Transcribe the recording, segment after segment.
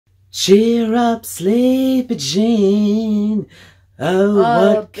Cheer up, sleepy Jean.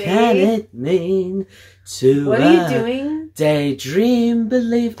 Oh, what can it mean to What are you doing? Daydream,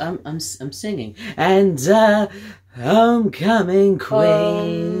 believe. I'm singing. And homecoming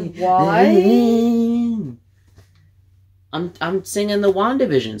queen. Why? I'm singing the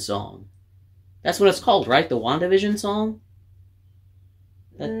WandaVision song. That's what it's called, right? The WandaVision song?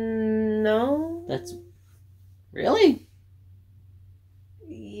 No. That's... Really?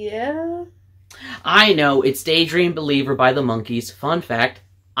 Yeah. I know, it's Daydream Believer by the Monkees. Fun fact,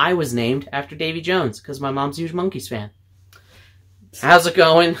 I was named after Davy Jones because my mom's a huge Monkees fan. How's it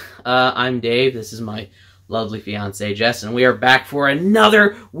going? I'm Dave. This is my lovely fiancée, Jess, and we are back for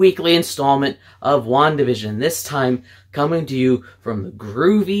another weekly installment of WandaVision. This time coming to you from the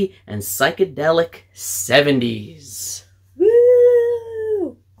groovy and psychedelic 70s.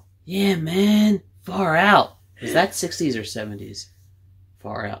 Woo! Yeah, man. Far out. Is that 60s or 70s?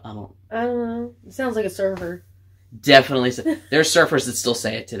 Far out. I don't know. It sounds like a surfer. Definitely. There's surfers that still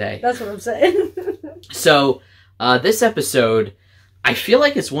say it today. That's what I'm saying. So, this episode, I feel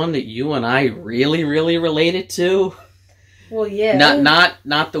like it's one that you and I really, really related to. Well, yeah.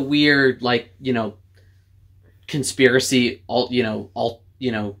 Not the weird, like, you know, conspiracy,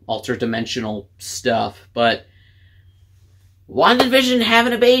 ultra-dimensional stuff, but WandaVision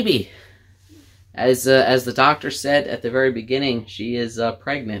having a baby. As the doctor said at the very beginning, she is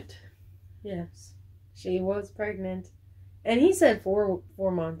pregnant. Yes, she was pregnant, and he said 4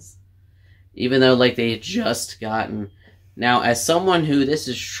 months. Even though, like, they had just gotten. Now, as someone who, this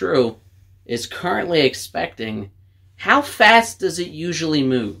is true, is currently expecting, how fast does it usually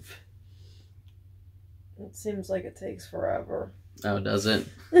move? It seems like it takes forever. Oh, does it?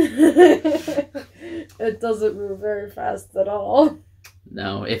 It doesn't move very fast at all.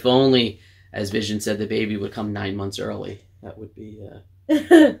 No, if only, as Vision said, the baby would come 9 months early. That would be,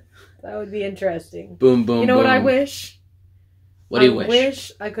 That would be interesting. Boom, boom, You know boom. what I wish? What do you wish? I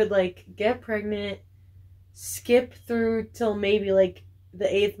wish I could, like, get pregnant, skip through till maybe, like, the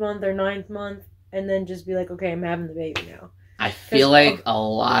 8th month or 9th month, and then just be like, okay, I'm having the baby now. I feel like a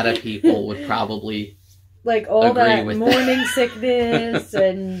lot of people would probably... Like, all that with morning sickness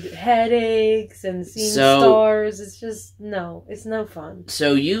and headaches and seeing stars. It's just, no. It's no fun.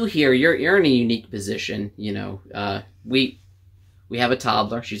 So you here, you're in a unique position, you know. We have a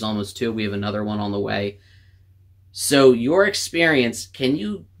toddler. She's almost 2. We have another one on the way. So your experience, can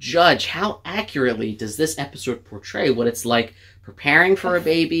you judge how accurately does this episode portray what it's like preparing for a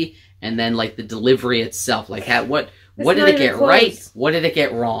baby and then, like, the delivery itself? Like, what did it get right? What did it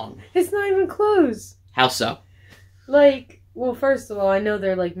get wrong? It's not even close. How so? Like, well, first of all, I know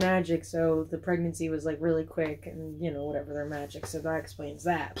they're, like, magic, so the pregnancy was, like, really quick, and, you know, whatever, they're magic, so that explains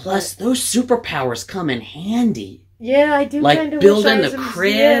that. Plus, those superpowers come in handy. Yeah, I do kind of building wish I the was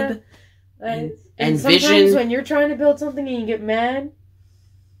crib, and and sometimes Vision. When you're trying to build something and you get mad,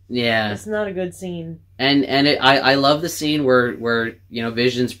 yeah, it's not a good scene. And I love the scene where you know,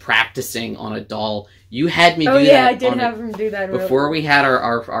 Vision's practicing on a doll. You had me do that. Oh yeah, I did have him do that before we had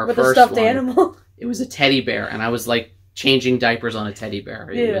our with first a stuffed one. animal. It was a teddy bear, and I was, like, changing diapers on a teddy bear.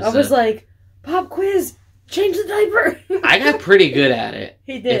 I was like, pop quiz, change the diaper. I got pretty good at it.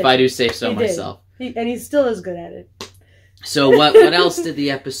 He did. If I do say so myself. And he still is good at it. So what else did the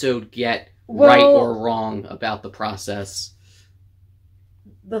episode get right or wrong about the process?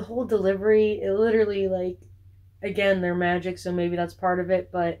 The whole delivery, it literally, like, again, they're magic, so maybe that's part of it,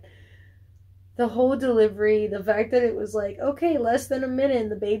 but the whole delivery, the fact that it was like, okay, less than a minute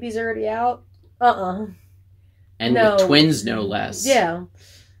and the baby's already out, And no. with twins, no less. Yeah.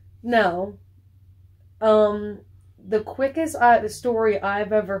 No. The quickest story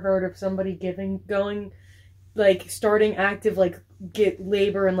I've ever heard of somebody starting active, like, get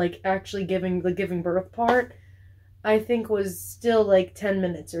labor and, like, actually giving birth part, I think was still, like, 10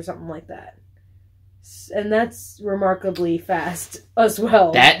 minutes or something like that. And that's remarkably fast as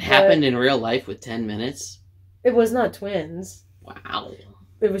well. That happened in real life with 10 minutes? It was not twins. Wow.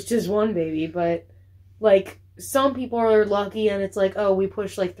 It was just one baby, but, like, some people are lucky and it's like, oh, we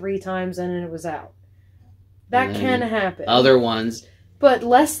pushed, like, 3 times and it was out. That can happen. Other ones... But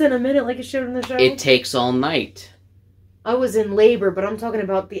less than a minute, like it showed in the show? It takes all night. I was in labor, but I'm talking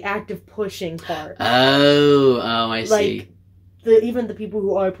about the active pushing part. Oh, I see. Like, even the people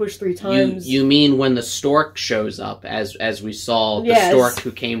who I pushed 3 times. You mean when the stork shows up, as we saw the stork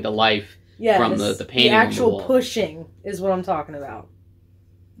who came to life from the painting. The actual on the wall. pushing is what I'm talking about.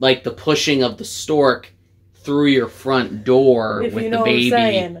 Like the pushing of the stork through your front door with the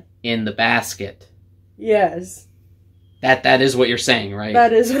baby in the basket. Yes. That is what you're saying, right?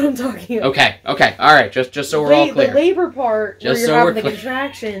 That is what I'm talking about. Okay, all right. Just so we're all clear. The labor part, Just where so you're we're having the clear.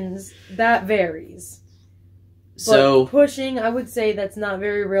 contractions, that varies. So But pushing, I would say that's not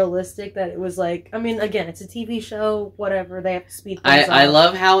very realistic. That it was like, I mean, again, it's a TV show, whatever. They have to speed things up. I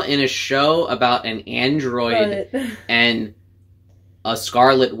love how in a show about an android and a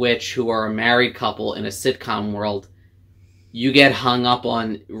Scarlet Witch who are a married couple in a sitcom world, you get hung up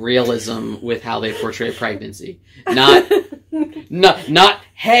on realism with how they portray pregnancy. Not,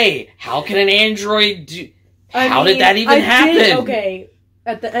 hey, how can an android do... How did that even happen? Okay,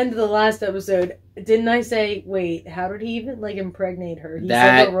 at the end of the last episode, didn't I say, wait, how did he even, like, impregnate her? He's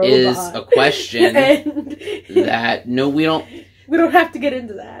like a robot. Is a question that, no, we don't... We don't have to get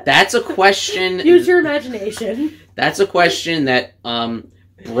into that. That's a question... Use your imagination. That's a question that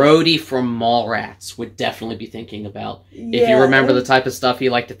Brody from Mallrats would definitely be thinking about. Yeah. If you remember the type of stuff he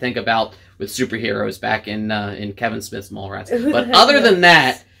liked to think about with superheroes back in Kevin Smith's Mallrats. But other than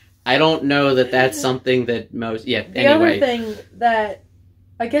that, I don't know that that's something that most... Yeah, the anyway. other thing that,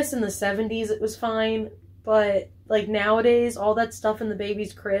 I guess in the 70s it was fine, but, like, nowadays, all that stuff in the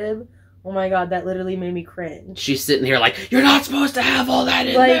baby's crib, oh my god, that literally made me cringe. She's sitting here like, you're not supposed to have all that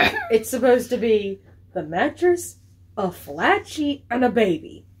in there! It's supposed to be the mattress, a flat sheet, and a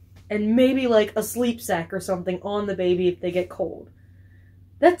baby. And maybe, like, a sleep sack or something on the baby if they get cold.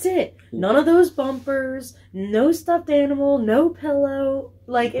 That's it. None of those bumpers, no stuffed animal, no pillow.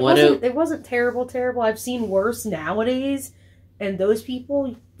 Like, it wasn't terrible. I've seen worse nowadays. And those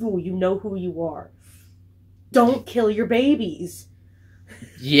people, ooh, you know who you are. Don't kill your babies.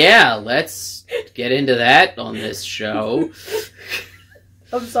 Yeah, let's get into that on this show.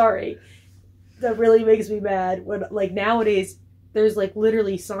 I'm sorry. That really makes me mad. When, like, nowadays, there's, like,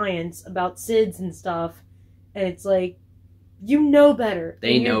 literally science about SIDS and stuff. And it's like, you know better.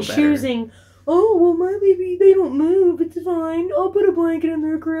 They know better. Choosing, oh, well, my baby, they don't move. It's fine. I'll put a blanket in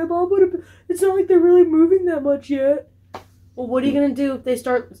their crib. It's not like they're really moving that much yet. Well, what are you going to do if they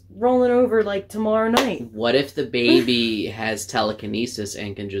start rolling over, like, tomorrow night? What if the baby has telekinesis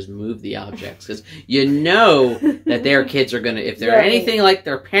and can just move the objects? Because you know that their kids are going to, if they're anything like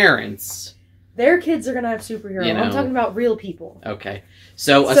their parents... Their kids are going to have superheroes. You know, I'm talking about real people. Okay.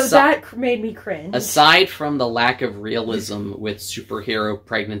 So that made me cringe. Aside from the lack of realism with superhero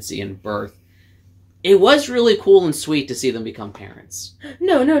pregnancy and birth, it was really cool and sweet to see them become parents.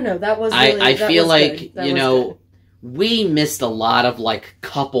 No. That was really... I feel like, you know... We missed a lot of, like,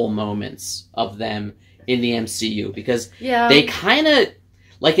 couple moments of them in the MCU, because they kind of,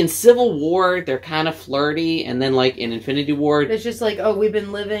 like, in Civil War, they're kind of flirty, and then, like, in Infinity War... It's just like, oh, we've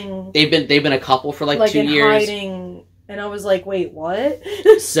been living... They've been a couple for, like 2 years. Hiding, and I was like, wait, what?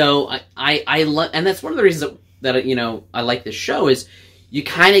 So, I love... And that's one of the reasons that, you know, I like this show, is you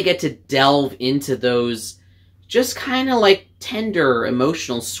kind of get to delve into those... just kind of like tender,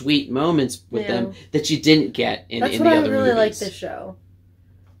 emotional, sweet moments with them that you didn't get in the other movies. That's why I really like this show.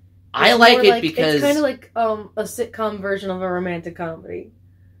 I like it because... It's kind of like a sitcom version of a romantic comedy.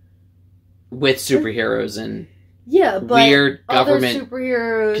 With superheroes and weird government other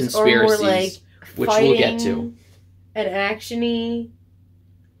superheroes conspiracies, are more like which we'll get to. And action-y.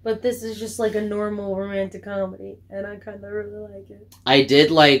 But this is just like a normal romantic comedy, and I kind of really like it. I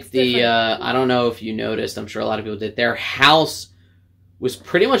did like I don't know if you noticed, I'm sure a lot of people did, their house was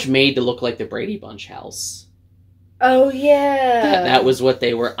pretty much made to look like the Brady Bunch house. Oh, yeah. That was what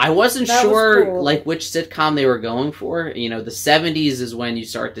they were. I wasn't sure, like, which sitcom they were going for. You know, the 70s is when you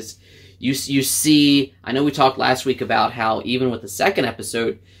start to... You see... I know we talked last week about how, even with the second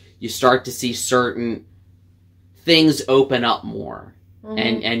episode, you start to see certain things open up more.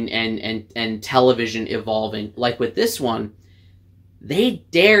 Mm-hmm. And television evolving. Like with this one, they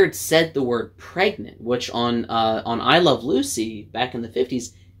said the word pregnant, which on I Love Lucy back in the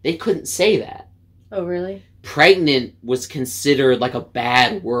 50s, they couldn't say that. Oh, really? Pregnant was considered like a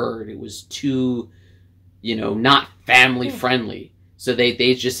bad word. It was too, you know, not family friendly. So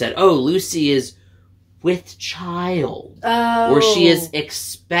they just said, oh, Lucy is with child. Oh. Or she is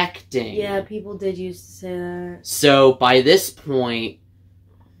expecting. Yeah, people did used to say that. So by this point,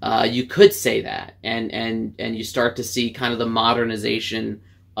 you could say that, and you start to see kind of the modernization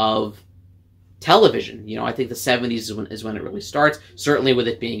of television. You know, I think the 70s is when it really starts. Certainly with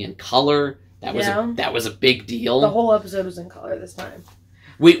it being in color, that was a big deal. The whole episode was in color this time.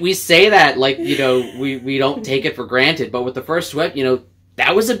 We say that like, you know, we don't take it for granted, but with the first web, you know,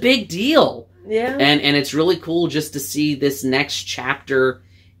 that was a big deal. Yeah, and it's really cool just to see this next chapter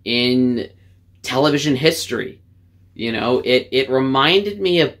in television history. You know, it reminded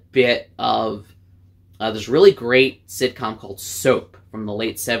me a bit of this really great sitcom called Soap from the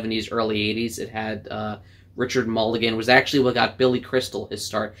late 70s, early 80s. It had Richard Mulligan, was actually what got Billy Crystal his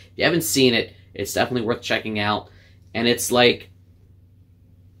start. If you haven't seen it, it's definitely worth checking out. And it's like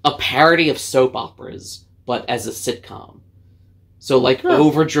a parody of soap operas, but as a sitcom. So like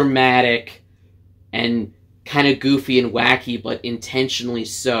over dramatic and kind of goofy and wacky, but intentionally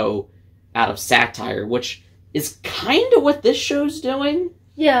so out of satire, which is kind of what this show's doing.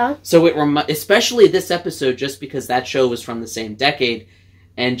 Yeah. So especially this episode, just because that show was from the same decade,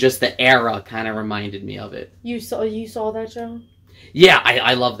 and just the era kind of reminded me of it. You saw that show? Yeah,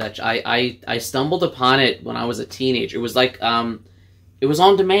 I love that. I stumbled upon it when I was a teenager. It was like it was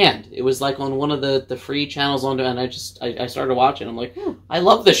on demand. It was like on one of the free channels on demand. I started watching. I'm like, I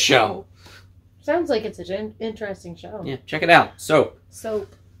love this show. Sounds like it's an interesting show. Yeah, check it out. Soap.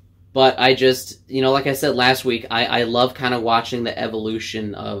 But I just, like I said last week, I love kind of watching the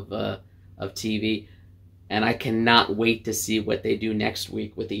evolution of TV, and I cannot wait to see what they do next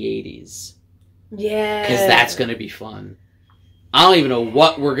week with the 80s. Yeah. Because that's going to be fun. I don't even know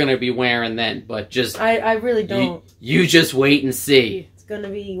what we're going to be wearing then, but just... I really don't. You just wait and see.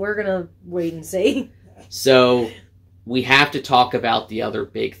 We're going to wait and see. So, we have to talk about the other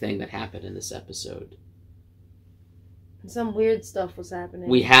big thing that happened in this episode. Some weird stuff was happening.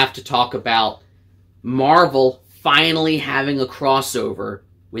 We have to talk about Marvel finally having a crossover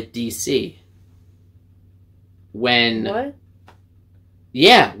with DC. What?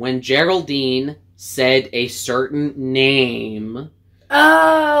 Yeah, when Geraldine said a certain name.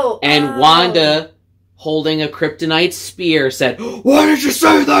 Oh! And Wanda, holding a kryptonite spear, said, "Why did you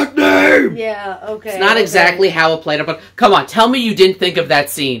say that name?" Yeah, okay. It's not exactly how it played out, but come on, tell me you didn't think of that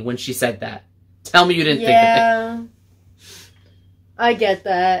scene when she said that. Tell me you didn't think of it. Yeah. I get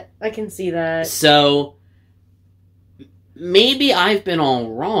that. I can see that. So, maybe I've been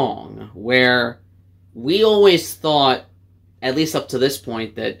all wrong, where we always thought, at least up to this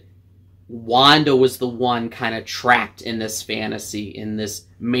point, that Wanda was the one kind of trapped in this fantasy, in this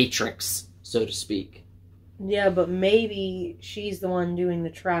matrix, so to speak. Yeah, but maybe she's the one doing the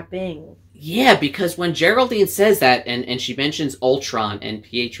trapping. Yeah, because when Geraldine says that, and she mentions Ultron and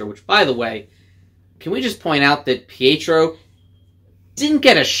Pietro, which, by the way, can we just point out that Pietro didn't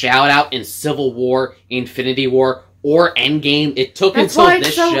get a shout-out in Civil War, Infinity War, or Endgame. It took until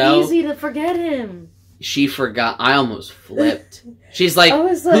this show. That's why it's so easy to forget him. She forgot. I almost flipped. She's like,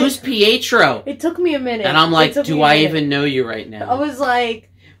 who's Pietro? It took me a minute. And I'm like, do I even know you right now? I was like,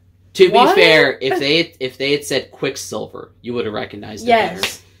 to be fair, if they had said Quicksilver, you would have recognized him.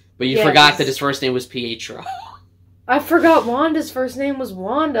 Yes. But you forgot that his first name was Pietro. I forgot Wanda's first name was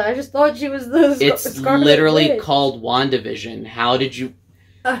Wanda. I just thought she was the It's Scarlet literally Witch. called WandaVision. How did you...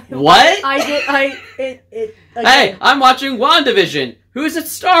 What? Hey, I'm watching WandaVision. Who's it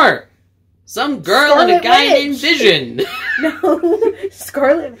star? Some girl and a guy named Vision. No,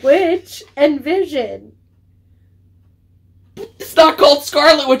 Scarlet Witch and Vision. It's not called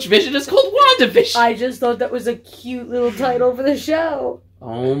Scarlet Witch Vision, it's called WandaVision. I just thought that was a cute little title for the show.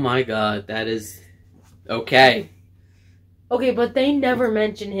 Oh my god, that is... Okay. Okay, but they never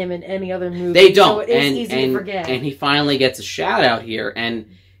mention him in any other movie. They don't. So it is easy to forget. And he finally gets a shout out here,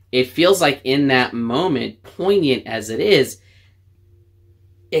 and it feels like in that moment, poignant as it is,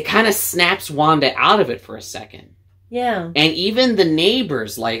 it kind of snaps Wanda out of it for a second. Yeah. And even the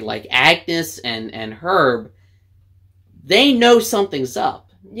neighbors, like Agnes and Herb, they know something's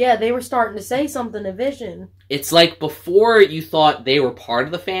up. Yeah, they were starting to say something to Vision. It's like before you thought they were part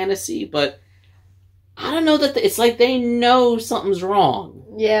of the fantasy, but I don't know that it's like they know something's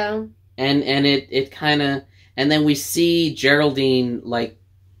wrong. Yeah. And it kind of... And then we see Geraldine, like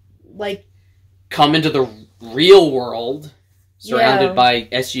come into the real world, surrounded by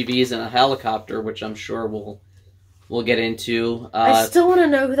SUVs and a helicopter, which I'm sure we'll get into. I still want to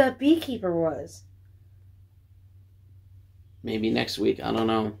know who that beekeeper was. Maybe next week, I don't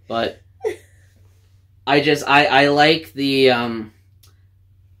know. But I like the...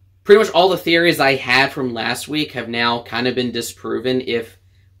 pretty much all the theories I had from last week have now kind of been disproven if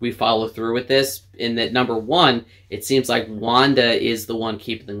we follow through with this. In that, number one, it seems like Wanda is the one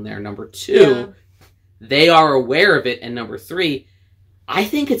keeping them there. Number two, they are aware of it. And number three, I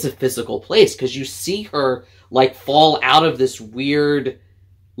think it's a physical place because you see her like fall out of this weird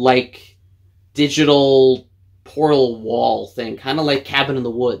like digital portal wall thing, kind of like Cabin in the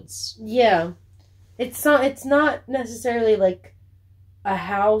Woods. Yeah. It's not necessarily like a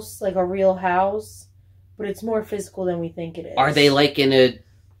house, like a real house, but it's more physical than we think it is. Are they like in a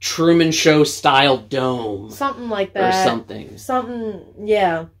Truman Show style dome? Something like that. Or something. Something,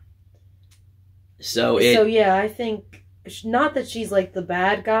 yeah. So yeah, I think, not that she's like the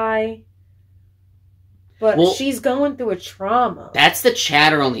bad guy, But she's going through a trauma. That's the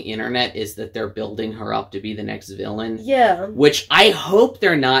chatter on the internet, is that they're building her up to be the next villain. Yeah. Which I hope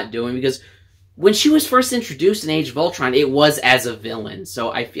they're not doing, because when she was first introduced in Age of Ultron, it was as a villain.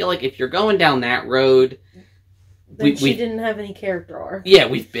 So I feel like if you're going down that road... Then she didn't have any character arc. Yeah,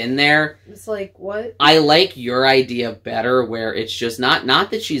 we've been there. It's like, what? I like your idea better, where it's just not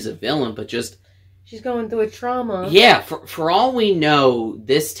that she's a villain, but just... She's going through a trauma. Yeah, for all we know,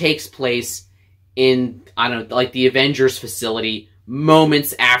 this takes place in, I don't know, like the Avengers facility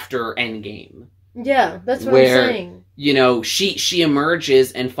moments after Endgame. Yeah, that's what I'm saying. You know, she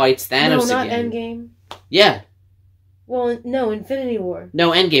emerges and fights Thanos No, not again. Endgame. Yeah. Well, no, Infinity War.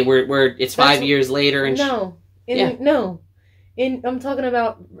 No, Endgame, where it's 5 years later and... No. I'm talking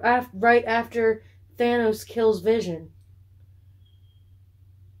about right after Thanos kills Vision.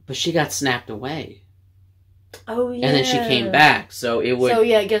 But she got snapped away. Oh, yeah. And then she came back, so it would... So,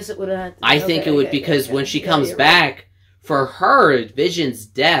 yeah, I guess it would have... I think it would, because when she comes back, for her, Vision's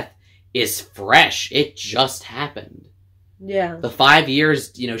death is fresh. It just happened. Yeah. The 5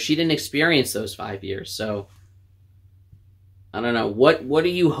 years, you know, she didn't experience those 5 years, so... I don't know. What are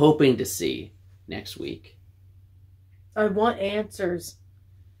you hoping to see next week? I want answers.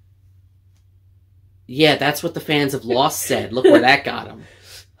 Yeah, that's what the fans of Lost said. Look where that got them.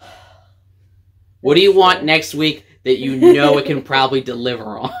 What do you want next week that you know it can probably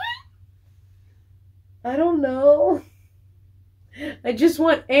deliver on? I don't know. I just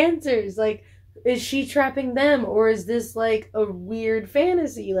want answers. Like, is she trapping them, or is this like a weird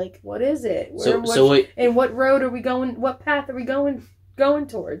fantasy? Like, what is it? And what road are we going? What path are we going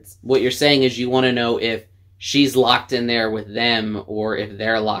towards? What you're saying is you want to know if she's locked in there with them, or if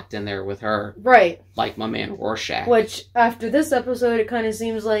they're locked in there with her. Right. Like my man Rorschach. Which, after this episode, it kind of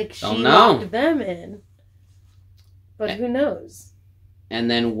seems like she locked them in. But who knows? And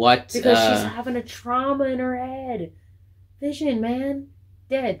then what... Because she's having a trauma in her head. Vision, man.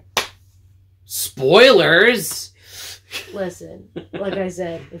 Dead. Spoilers! Listen, like I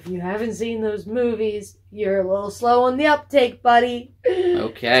said, if you haven't seen those movies, you're a little slow on the uptake, buddy.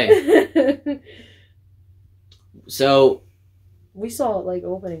 Okay. So... We saw it like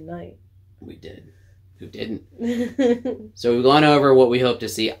opening night. We did. Who didn't? So we've gone over what we hope to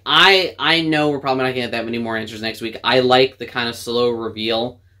see. I know we're probably not going to get that many more answers next week. I like the kind of slow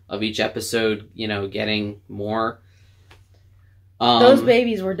reveal of each episode, you know, getting more. Those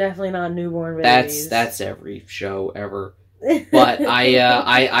babies were definitely not newborn babies. That's every show ever. But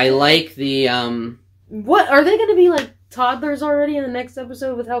I like the... What? Are they going to be like toddlers already in the next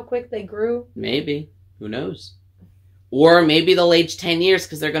episode with how quick they grew? Maybe. Who knows? Or maybe they'll age 10 years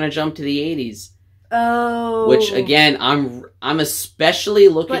because they're going to jump to the 80s. Oh. Which, again, I'm especially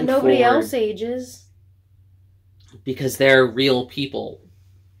looking forward... But nobody else ages. Because they're real people.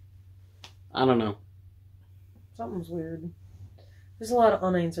 I don't know. Something's weird. There's a lot of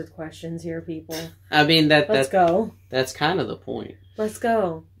unanswered questions here, people. I mean, Let's go. That's kind of the point. Let's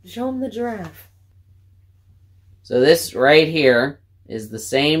go. Show them the giraffe. So this right here is the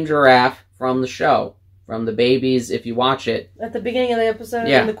same giraffe from the show. From the babies, if you watch it. At the beginning of the episode,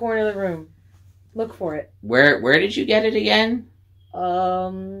 in the corner of the room. Look for it. Where did you get it again?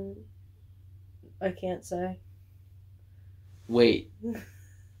 I can't say. Wait.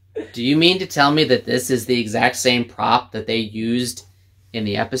 Do you mean to tell me that this is the exact same prop that they used in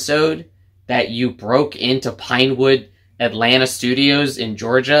the episode? That you broke into Pinewood Atlanta Studios in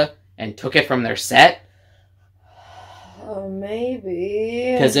Georgia and took it from their set? Oh,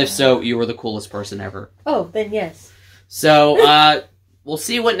 maybe. Because if so, you were the coolest person ever. Oh, then yes. So, we'll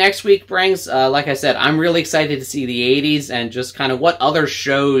see what next week brings. Like I said, I'm really excited to see the 80s and just kind of what other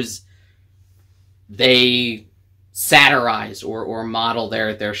shows they satirize or model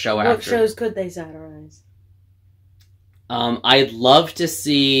their show after. What shows could they satirize? I'd love to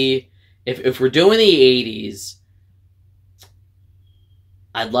see, if we're doing the 80s,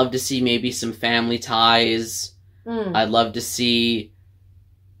 I'd love to see maybe some Family Ties. I'd love to see...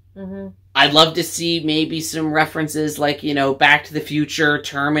 I'd love to see maybe some references like, you know, Back to the Future,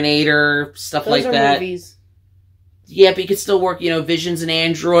 Terminator, stuff like that. Those are movies. Yeah, but you could still work, you know, Vision's an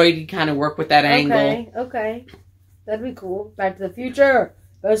android. You kind of work with that angle. Okay. That'd be cool. Back to the Future.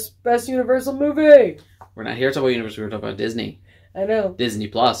 Best Universal movie. We're not here to talk about Universal. We're talking about Disney. I know. Disney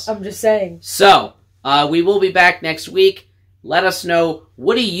Plus. I'm just saying. So, we will be back next week. Let us know,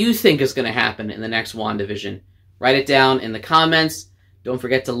 what do you think is going to happen in the next WandaVision? Write it down in the comments. Don't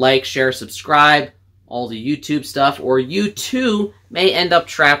forget to like, share, subscribe, all the YouTube stuff, or you too may end up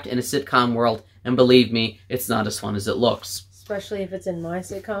trapped in a sitcom world, and believe me, it's not as fun as it looks. Especially if it's in my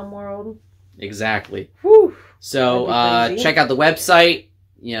sitcom world. Exactly. Whew. So, check out the website,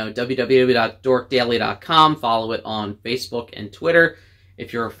 www.dorkdaily.com. Follow it on Facebook and Twitter.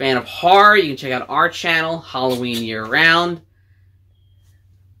 If you're a fan of horror, you can check out our channel, Halloween Year Round.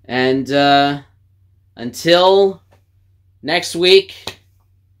 And until next week,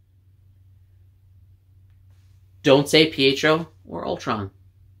 don't say Pietro or Ultron.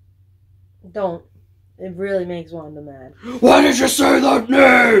 Don't. It really makes Wanda mad. Why did you say that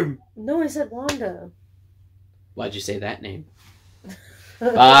name? No, I said Wanda. Why'd you say that name?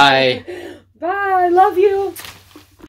 Bye. Bye. Love you.